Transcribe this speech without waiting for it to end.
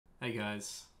Hey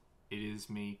guys, it is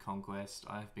me, Conquest.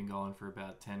 I've been going for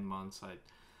about 10 months.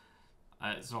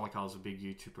 It's not like I was a big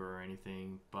YouTuber or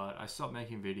anything, but I stopped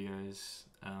making videos,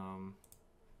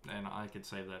 and I could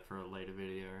save that for a later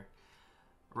video.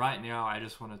 Right now, I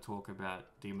just want to talk about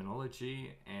Demonology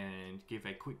and give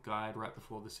a quick guide right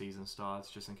before the season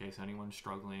starts, just in case anyone's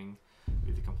struggling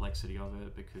with the complexity of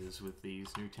it, because with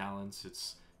these new talents,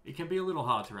 it can be a little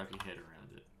hard to wrap your head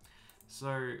around it.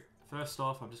 So, first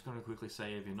off, I'm just going to quickly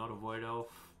say if you're not a Void Elf,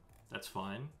 that's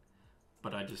fine.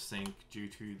 But I just think due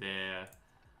to their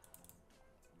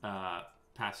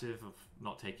passive of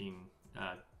not taking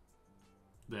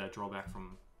the drawback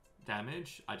from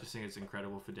damage, I just think it's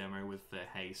incredible for demo with the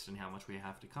haste and how much we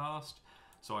have to cast.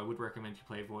 So I would recommend you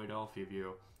play Void Elf if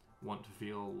you want to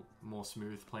feel more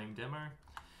smooth playing demo.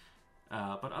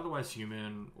 But otherwise,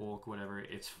 human, orc, whatever,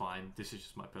 it's fine. This is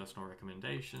just my personal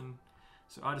recommendation.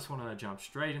 So I just want to jump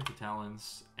straight into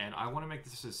talents, and I want to make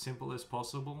this as simple as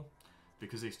possible,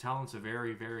 because these talents are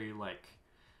very, very,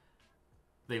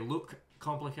 they look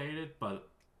complicated, but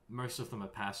most of them are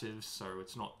passives, so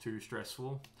it's not too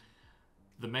stressful.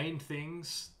 The main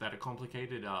things that are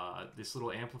complicated are this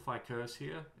little Amplify Curse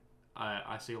here.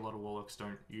 I see a lot of Warlocks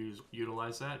don't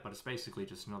utilize that, but it's basically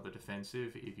just another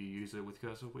defensive if you use it with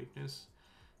Curse of Weakness,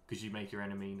 because you make your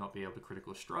enemy not be able to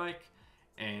critical strike.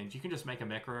 And you can just make a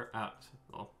macro,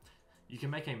 you can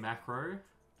make a macro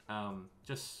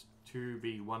just to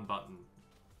be one button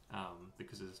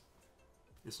because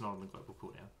it's not on the global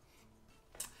cooldown.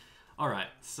 Alright,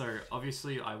 so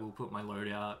obviously I will put my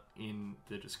loadout in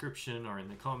the description or in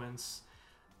the comments,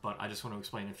 but I just want to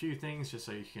explain a few things just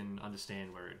so you can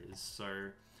understand where it is. So,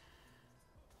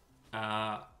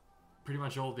 pretty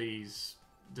much all these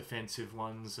defensive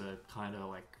ones are kind of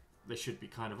like, they should be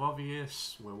kind of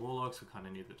obvious. We're Warlocks, we kind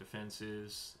of need the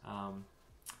defensives.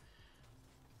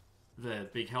 The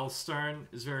big Hellstone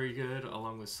is very good,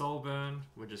 along with Soulburn.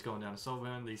 We're just going down to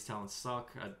Soulburn. These talents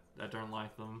suck. I don't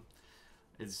like them.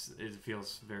 It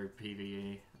feels very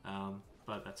PvE,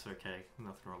 but that's okay.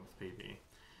 Nothing wrong with PvE.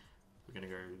 We're going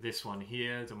to go this one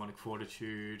here, Demonic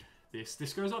Fortitude.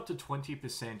 This goes up to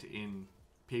 20% in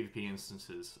PvP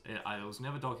instances. It was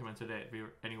never documented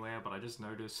anywhere, but I just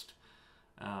noticed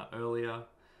earlier,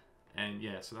 and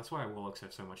yeah, so that's why Warlocks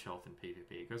have so much health in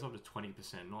PvP. It goes up to 20%,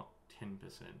 not 10%.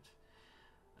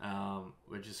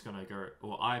 We're just gonna go,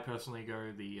 or I personally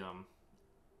go the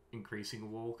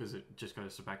increasing wall, because it just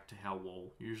goes back to how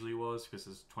wall usually was, because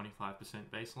it's 25%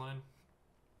 baseline.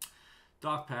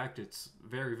 Dark Pact, it's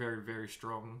very, very, very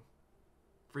strong.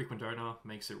 Frequent Donor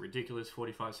makes it ridiculous,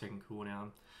 45-second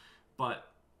cooldown,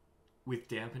 but with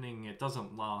dampening, it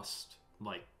doesn't last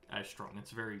like as strong.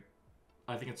 It's very,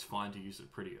 I think it's fine to use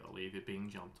it pretty early if you're being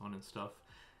jumped on and stuff,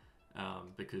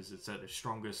 because it's at the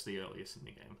strongest the earliest in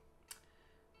the game.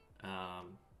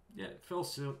 Yeah, Fell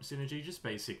Synergy, just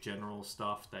basic general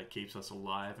stuff that keeps us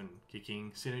alive and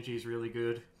kicking. Synergy is really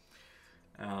good.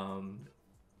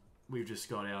 We've just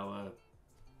got our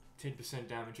 10%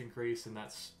 damage increase, and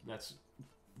that's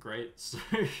great. So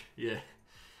yeah,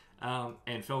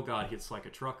 and Felguard hits like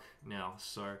a truck now,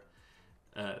 so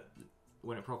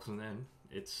when it procs on then,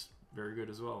 it's very good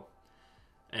as well.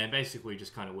 And basically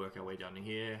just kind of work our way down to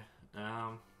here.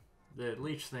 The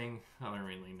leech thing, I don't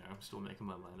really know. I'm still making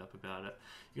my mind up about it.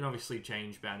 You can obviously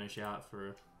change Banish out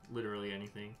for literally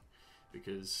anything,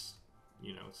 because,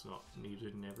 you know, it's not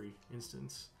needed in every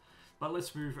instance. But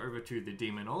let's move over to the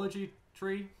Demonology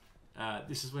tree.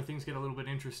 This is where things get a little bit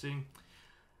interesting.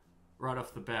 Right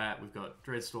off the bat, we've got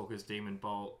Dreadstalkers, Demon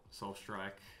Bolt, Soul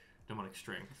Strike, Demonic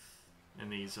Strength. And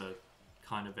these are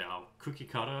kind of our cookie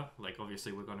cutter. Like,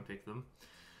 obviously we're going to pick them.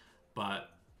 But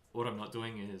what I'm not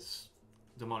doing is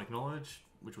Demonic Knowledge,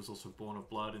 which was also Born of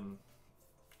Blood in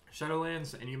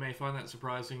Shadowlands, and you may find that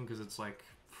surprising because it's like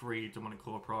free Demonic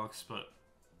Claw procs, but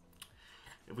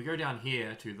if we go down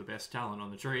here to the best talent on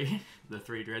the tree, the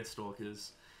 3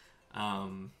 Dreadstalkers,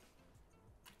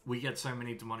 we get so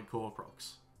many Demonic Claw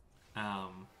procs.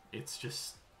 It's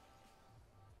just,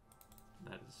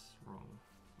 that is wrong.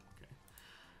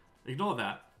 Okay, ignore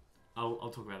that. I'll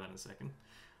talk about that in a second.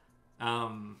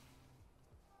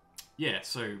 Yeah,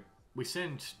 so we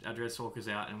send our Dreadstalkers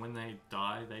out, and when they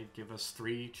die, they give us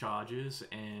 3 charges,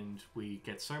 and we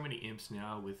get so many imps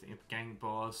now with Imp Gang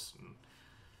Boss and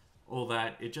all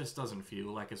that. It just doesn't feel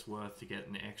like it's worth to get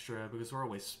an extra, because we're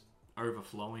always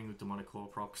overflowing with Demonic Claw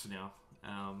procs now.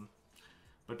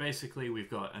 But basically, we've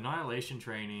got Annihilation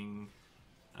Training,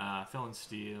 Felon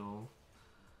Steel.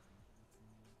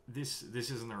 This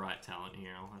isn't the right talent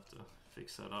here. I'll have to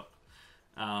fix that up.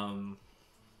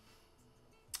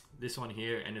 This one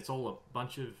here, and it's all a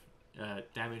bunch of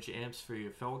damage amps for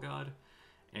your Felguard,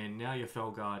 and now your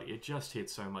Felguard, it just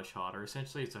hits so much harder.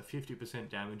 Essentially, it's a 50%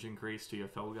 damage increase to your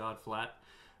Felguard flat,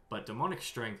 but Demonic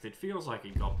Strength, it feels like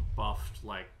it got buffed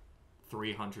like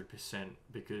 300%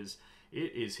 because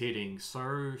it is hitting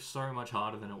so much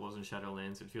harder than it was in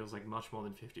Shadowlands. It feels like much more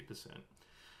than 50%.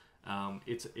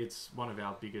 It's one of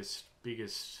our biggest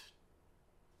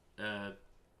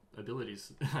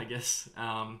abilities, I guess.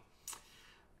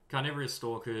 Carnivorous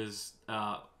Stalkers,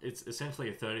 it's essentially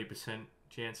a 30%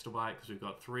 chance to bite because we've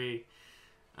got 3,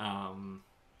 and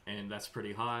that's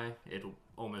pretty high. It'll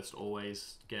almost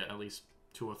always get at least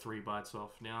 2 or 3 bites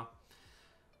off now.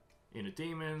 Inner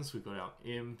Demons, we've got our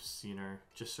Imps, you know,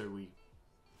 just so we...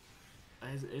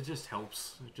 It just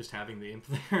helps, just having the Imp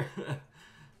there.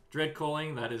 Dread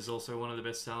Calling, that is also one of the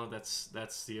best talent.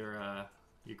 That's your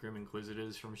Grim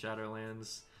Inquisitors from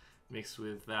Shadowlands. Mixed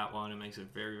with that one, it makes it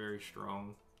very, very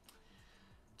strong.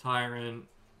 Tyrant,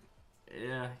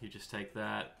 yeah, you just take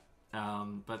that.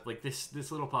 But like this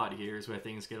little part here is where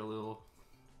things get a little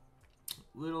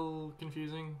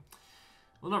confusing.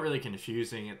 Well, not really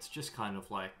confusing, it's just kind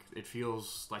of like, it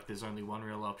feels like there's only one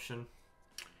real option.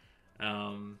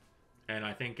 And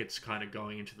I think it's kind of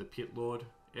going into the Pit Lord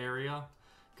area,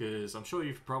 because I'm sure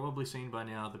you've probably seen by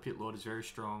now the Pit Lord is very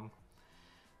strong.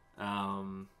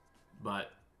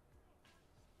 But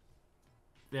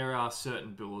there are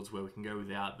certain builds where we can go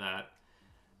without that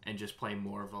and just play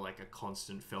more of a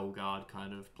constant Felguard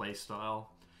kind of play style.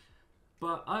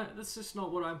 But that's just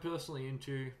not what I'm personally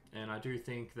into, and I do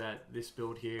think that this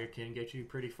build here can get you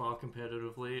pretty far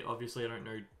competitively. Obviously, I don't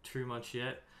know too much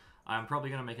yet. I'm probably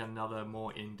going to make another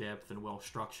more in-depth and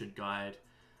well-structured guide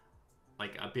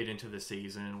like a bit into the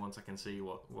season once I can see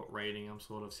what rating I'm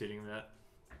sort of sitting at.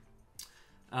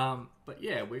 But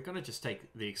yeah, we're going to just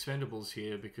take the Expendables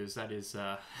here because that is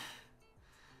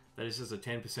just a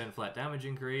 10% flat damage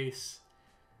increase.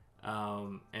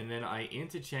 And then I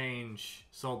interchange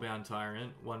Soulbound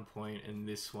Tyrant 1 point and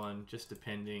this one, just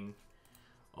depending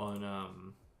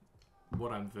on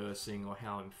what I'm versing or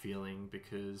how I'm feeling,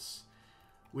 because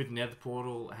with Nether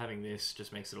Portal, having this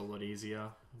just makes it a lot easier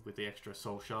with the extra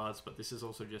soul shards, but this is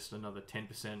also just another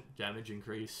 10% damage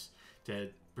increase to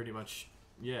pretty much,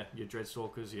 yeah, your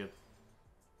Dreadstalkers, your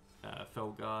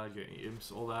Felguard, your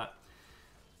Imps, all that.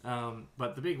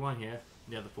 But the big one here,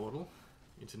 Nether Portal,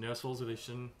 into Nurse's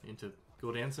Vision, into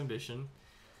Gul'dan's Ambition.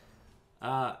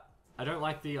 I don't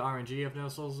like the RNG of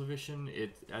Nurse's Vision.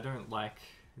 I don't like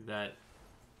that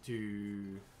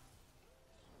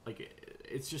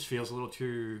it just feels a little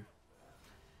too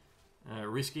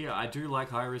risky. I do like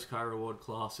high risk, high reward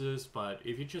classes, but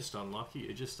if you're just unlucky,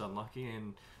 you're just unlucky,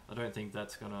 and I don't think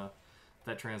that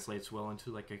translates well into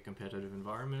like a competitive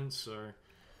environment. So,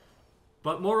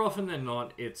 but more often than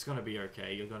not, it's gonna be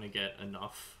okay. You're gonna get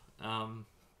enough.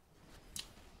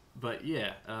 But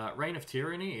yeah, Reign of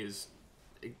Tyranny is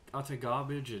utter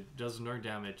garbage. It does no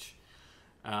damage.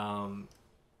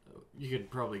 You could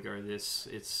probably go this.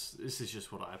 This is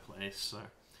just what I play. So,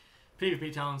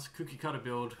 PvP talents, cookie cutter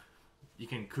build. You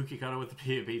can cookie cutter with the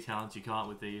PvP talents. You can't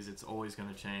with these. It's always going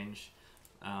to change.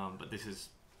 But this is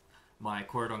my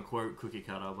quote-unquote cookie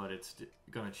cutter, but it's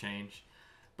going to change.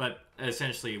 But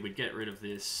essentially, we'd get rid of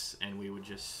this, and we would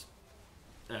just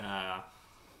hold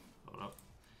up.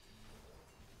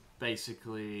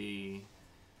 Basically,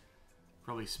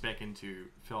 probably spec into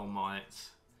Fell Might.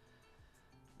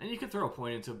 And you could throw a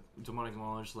point into Demonic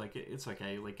Knowledge, like, it's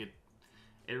okay, like, it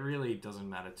really doesn't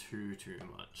matter too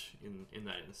much in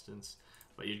that instance.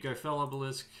 But you'd go Fell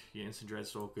Obelisk, your Instant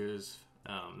Dreadstalkers,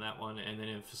 that one, and then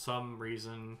if for some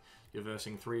reason you're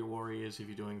versing 3 warriors, if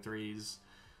you're doing 3s,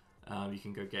 you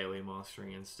can go Gateway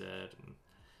Mastering instead, and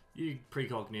you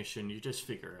Precognition, you just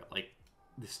figure out, like,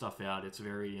 this stuff out. It's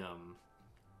very,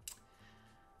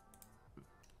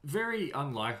 very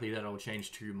unlikely that it'll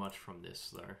change too much from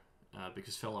this, though.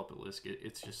 Because Fell Obelisk,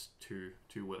 it's just too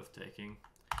worth taking.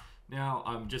 Now,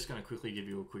 I'm just going to quickly give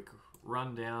you a quick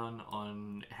rundown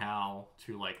on how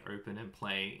to like open and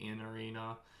play in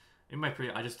Arena.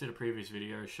 I just did a previous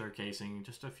video showcasing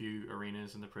just a few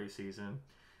arenas in the preseason.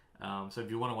 So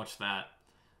if you want to watch that,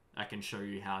 I can show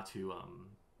you how to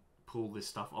pull this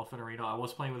stuff off in Arena. I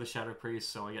was playing with a Shadow Priest,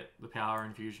 so I get the power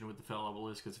infusion with the Fell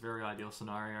Obelisk. It's a very ideal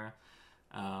scenario,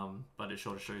 but it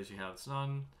sort of shows you how it's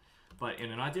done. But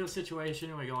in an ideal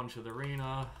situation, we go onto the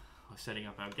arena, we're setting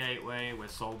up our gateway, we're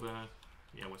Soulburn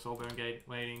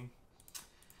gatewaying.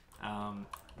 Then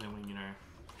we,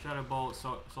 Shadow Bolt,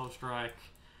 Soul Strike.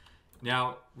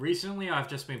 Now, recently I've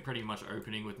just been pretty much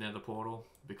opening with Nether Portal,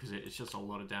 because it's just a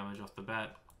lot of damage off the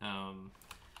bat.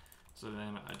 So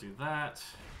then I do that.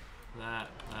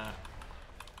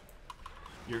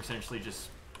 You're essentially just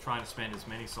trying to spend as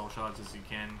many soul shards as you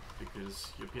can,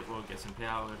 because your Pit Lord gets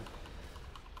empowered.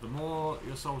 The more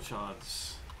your soul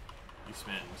shards you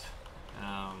spend.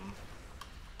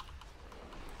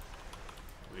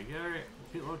 Here we go.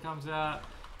 Pit Lord comes out.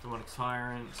 Demonic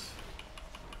Tyrant.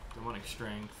 Demonic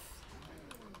Strength.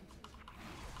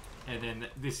 And then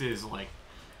this is like,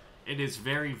 it is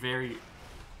very, very,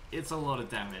 it's a lot of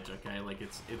damage, okay? Like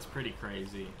it's pretty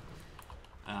crazy.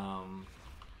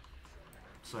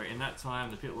 So in that time,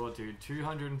 the Pit Lord did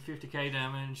 250k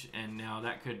damage, and now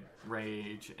that could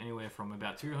rage anywhere from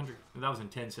about 200, that was in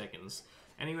 10 seconds,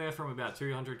 anywhere from about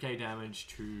 200k damage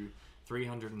to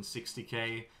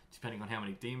 360k, depending on how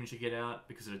many demons you get out,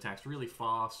 because it attacks really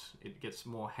fast. It gets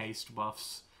more haste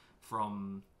buffs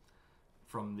from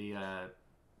the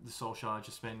soul shard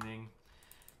you're spending,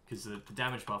 because the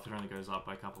damage buff, it only goes up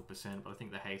by a couple %, but I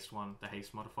think the haste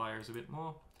modifier is a bit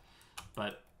more.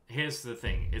 But here's the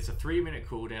thing, it's a 3-minute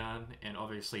cooldown, and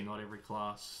obviously not every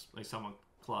class, like some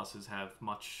classes have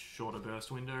much shorter burst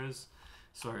windows,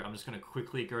 so I'm just going to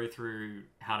quickly go through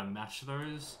how to match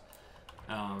those.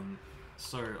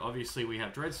 So obviously we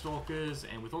have Dreadstalkers,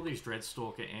 and with all these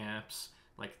Dreadstalker amps,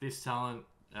 like this talent,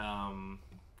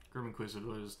 Grim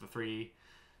Inquisitors, the 3,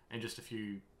 and just a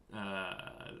few,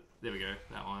 there we go,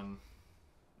 that one.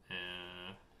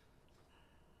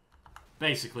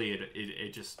 Basically,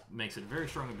 it just makes it a very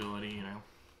strong ability, you know.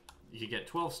 You get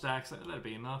 12 stacks, that'd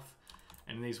be enough.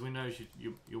 And in these windows,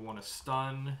 you want to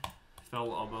stun,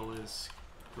 Fell Obelisk,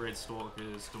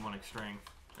 Dreadstalkers, Demonic Strength.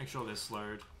 Make sure they're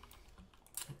slowed,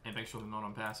 and make sure they're not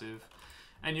on passive.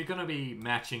 And you're going to be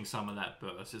matching some of that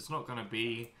burst. It's not going to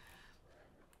be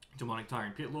Demonic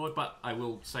Tyrant Pit Lord, but I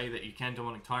will say that you can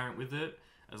Demonic Tyrant with it,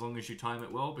 as long as you time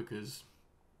it well, because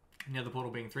Nether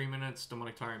Portal being 3 minutes,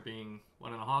 Demonic Tyrant being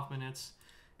 1.5 minutes,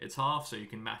 it's half, so you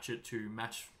can match it to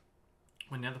match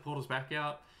when Nether Portal's back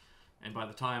out, and by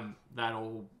the time that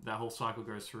whole cycle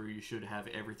goes through, you should have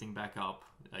everything back up,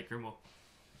 like Grimoire,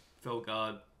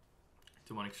 Felguard,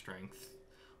 Demonic Strength,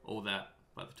 all that,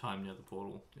 by the time Nether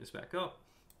Portal is back up.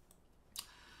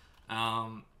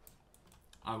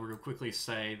 I will quickly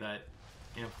say that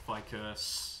Amplify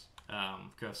Curse,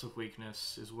 Curse of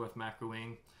Weakness is worth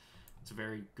macroing. It's a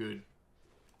very good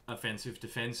offensive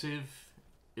defensive.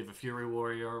 If a Fury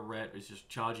Warrior or Ret is just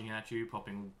charging at you,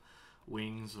 popping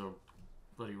wings or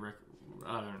bloody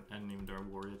I don't even know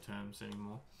warrior terms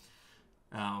anymore.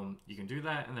 You can do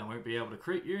that, and they won't be able to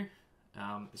crit you.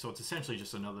 So it's essentially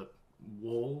just another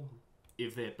wall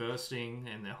if they're bursting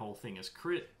and their whole thing is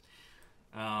crit.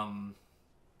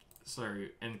 So,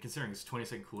 and considering it's a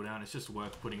 20-second cooldown, it's just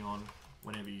worth putting on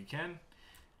whenever you can.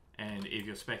 And if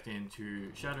you're spec'd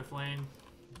into Shadow Flame,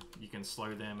 you can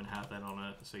slow them and have that on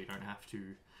it, so you don't have to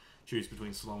choose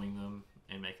between slowing them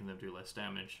and making them do less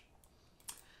damage.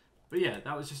 But yeah,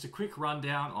 that was just a quick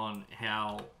rundown on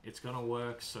how it's going to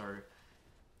work, so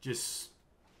just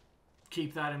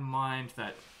keep that in mind,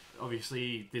 that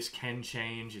obviously this can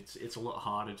change. It's a lot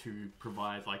harder to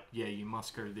provide, like, yeah, you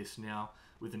must go this now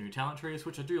with the new talent trees,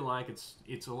 which I do like.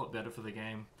 It's a lot better for the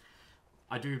game.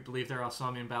 I do believe there are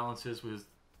some imbalances with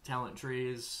talent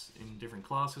trees in different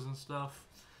classes and stuff,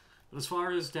 but as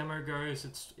far as demo goes,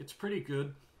 it's pretty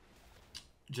good.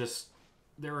 Just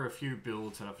there are a few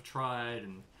builds that I've tried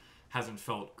and hasn't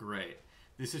felt great.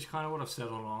 This is kind of what I've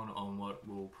settled on what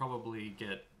will probably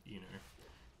get you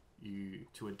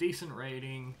to a decent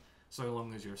rating, so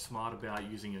long as you're smart about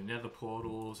using your nether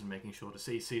portals and making sure to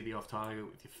CC the off target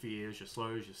with your fears, your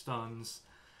slows, your stuns.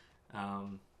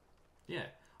 Yeah,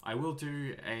 I will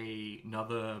do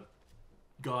another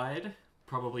guide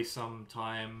probably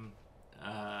sometime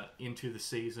into the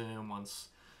season, once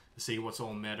to see what's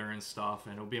all meta and stuff,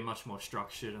 and it'll be a much more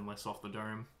structured and less off the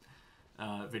dome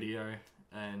video,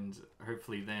 and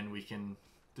hopefully then we can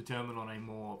determine on a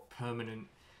more permanent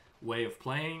way of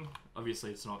playing.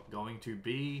 Obviously it's not going to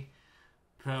be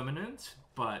permanent,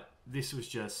 but this was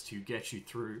just to get you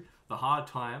through the hard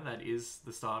time that is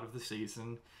the start of the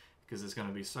season, because there's going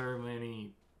to be so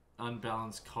many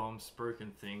unbalanced comps,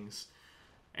 broken things,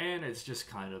 and it's just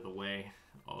kind of the way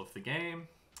of the game.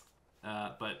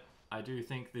 But I do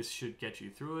think this should get you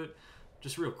through it.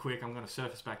 Just real quick, I'm going to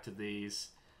surface back to these.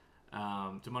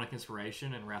 Demonic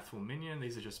Inspiration and Wrathful Minion,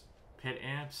 these are just pet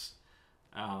amps,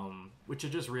 which are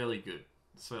just really good.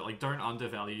 So, like, don't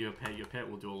undervalue your pet. Your pet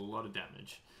will do a lot of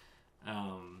damage.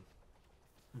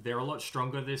 They're a lot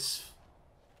stronger this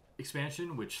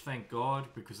expansion, which thank God,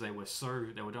 because they were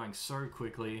dying so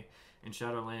quickly in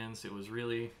Shadowlands. It was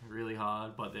really, really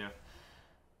hard, but they're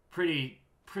pretty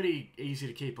easy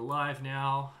to keep alive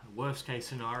now. Worst case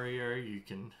scenario, you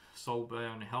can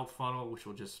Soulburn Health Funnel, which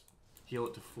will just heal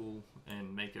it to full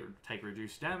and make it take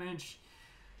reduced damage.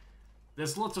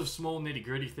 there's lots of small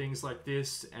nitty-gritty things like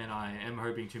this, and I am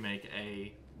hoping to make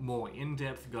a more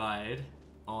in-depth guide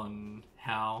on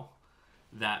how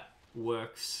that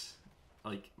works,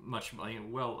 like much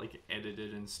well, like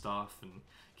edited and stuff, and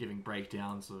giving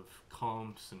breakdowns of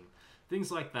comps and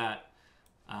things like that.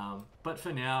 But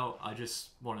for now, I just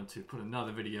wanted to put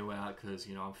another video out because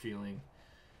I'm feeling,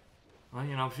 well,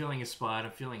 I'm feeling inspired.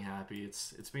 I'm feeling happy.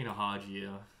 It's been a hard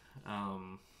year,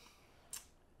 and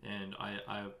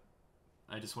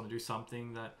I just want to do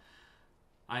something that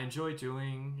I enjoy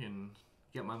doing and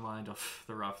get my mind off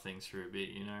the rough things for a bit,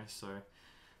 So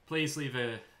please leave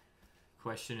a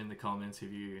question in the comments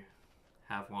if you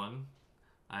have one.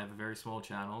 I have a very small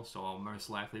channel, so I'll most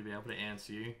likely be able to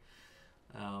answer you.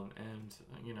 And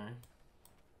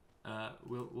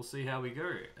we'll see how we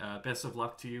go. Best of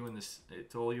luck to you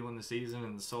to all you in the season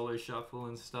and the solo shuffle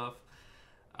and stuff.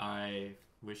 I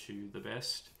wish you the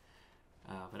best.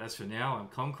 But as for now, I'm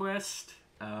Conquest.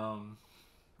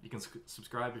 You can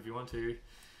subscribe if you want to.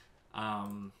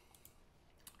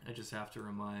 I just have to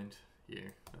remind you.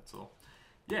 That's all.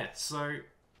 Yeah. So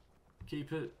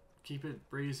keep it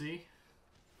breezy.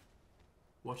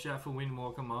 Watch out for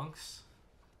Windwalker monks.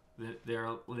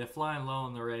 They're flying low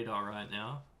on the radar right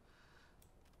now.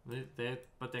 But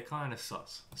they're kind of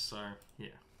sus. So yeah.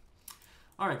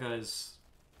 All right, guys.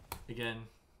 Again,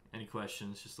 any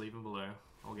questions? Just leave them below.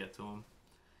 I'll get to them.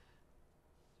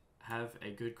 Have a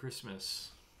good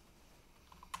Christmas.